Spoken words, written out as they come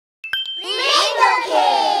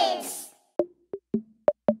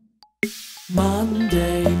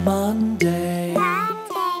Monday, Monday.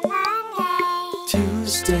 Monday, Monday.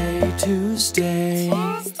 Tuesday, Tuesday.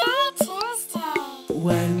 Tuesday, Tuesday.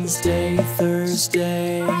 Wednesday,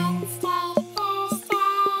 Thursday. Wednesday,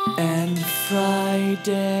 Thursday. And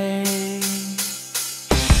Friday.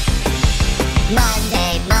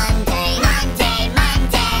 Monday, Monday. Monday,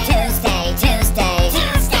 Monday. Tuesday, Tuesday.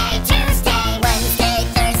 Tuesday, Tuesday. Wednesday,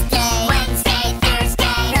 Thursday. Wednesday,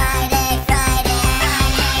 Thursday. Friday, Friday.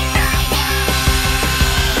 Friday, Friday.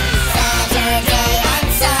 Saturday and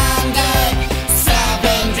Sunday.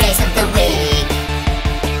 7 days of the week.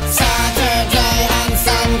 Saturday and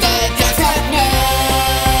Sunday just like me.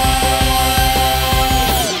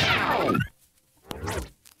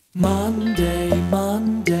 Monday,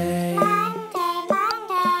 Monday. Monday,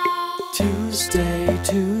 Monday. Tuesday,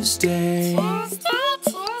 Tuesday. Tuesday,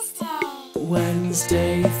 Tuesday.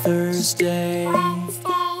 Wednesday, Thursday.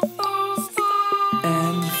 Wednesday, Thursday.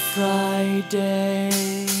 And Friday.